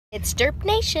It's Derp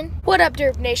Nation. What up,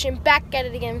 Derp Nation? Back at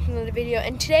it again with another video,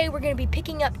 and today we're gonna be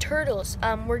picking up turtles.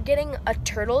 We're getting a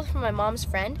turtle from my mom's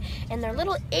friend, and they're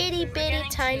little itty bitty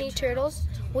tiny turtles.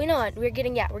 We know it. We're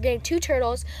getting two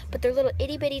turtles, but they're little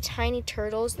itty bitty tiny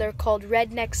turtles. They're called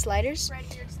redneck sliders.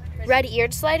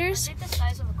 Red-eared sliders. Are they the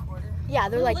size of a quarter? Yeah,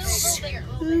 they're like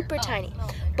super tiny.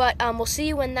 But we'll see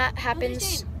you when that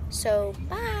happens. So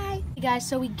bye. Hey guys,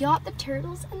 so we got the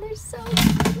turtles and they're so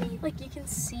pretty. Like you can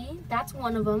see, that's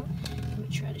one of them. Let me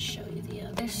try to show you the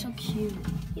other. They're so cute.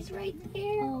 He's right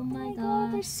there. Oh my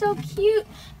god, they're so cute.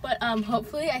 But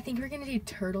hopefully, I think we're gonna do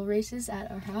turtle races at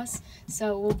our house.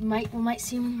 So we might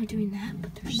see when we're doing that.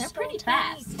 But they're so pretty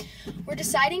tiny. fast. We're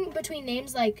deciding between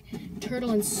names like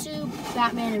Turtle and Soup,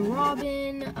 Batman and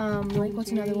Robin. Like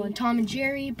what's another one? Tom and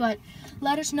Jerry. But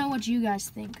let us know what you guys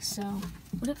think. So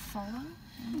would it follow?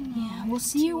 Yeah, we'll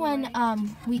see you when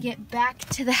we get back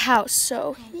to the house.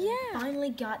 So yeah, finally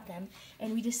got them,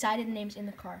 and we decided names in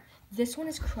the car. This one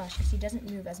is Crush because he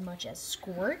doesn't move as much as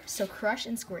Squirt. So Crush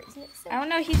and Squirt. Isn't it so? I don't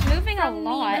know. He's moving a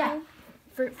lot.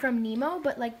 Yeah, from Nemo,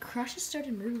 but like Crush has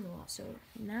started moving a lot. So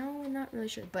now we're not really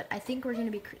sure, but I think we're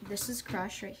gonna be. This is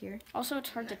Crush right here. Also, it's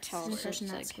hard to tell. This is Crush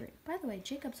and not Squirt. By the way,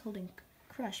 Jacob's holding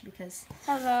Crush because.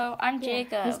 Hello, I'm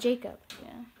Jacob. He's Jacob.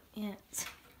 Yeah. Yeah.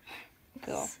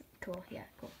 Cool. Cool, yeah,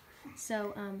 cool.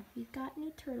 So, we've got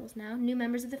new turtles now, new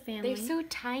members of the family. They're so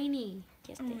tiny.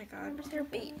 Yes, oh my god, they're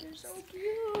babies. They're so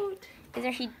cute. Either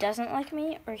he doesn't like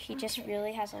me, or he just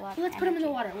really has a lot of Let's put them in the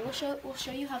energy. water. We'll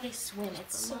show you how they swim.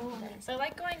 It's so nice. I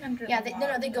like going under Yeah,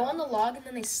 the they go on the log and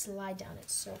then they slide down.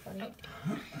 It's so funny. Okay,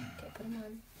 put them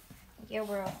on. Yeah,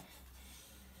 bro.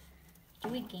 Do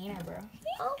we gain her, bro?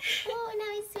 Oh,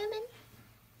 now he's swimming.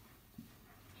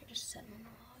 Here, just set him on the log.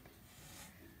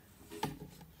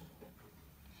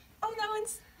 Oh, that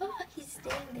one's. Oh, he's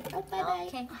staying there. Oh, bye-bye.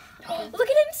 Okay. Oh, look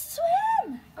at him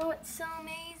swim! Oh, it's so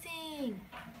amazing.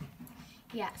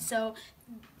 Yeah, so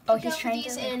He's trying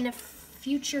these to in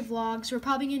future vlogs. We're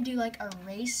probably gonna do like a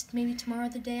race maybe tomorrow or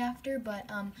the day after, but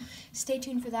stay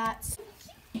tuned for that.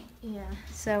 Yeah,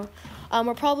 so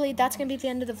that's gonna be the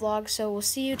end of the vlog. So we'll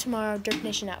see you tomorrow. Derp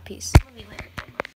Nation out. Peace.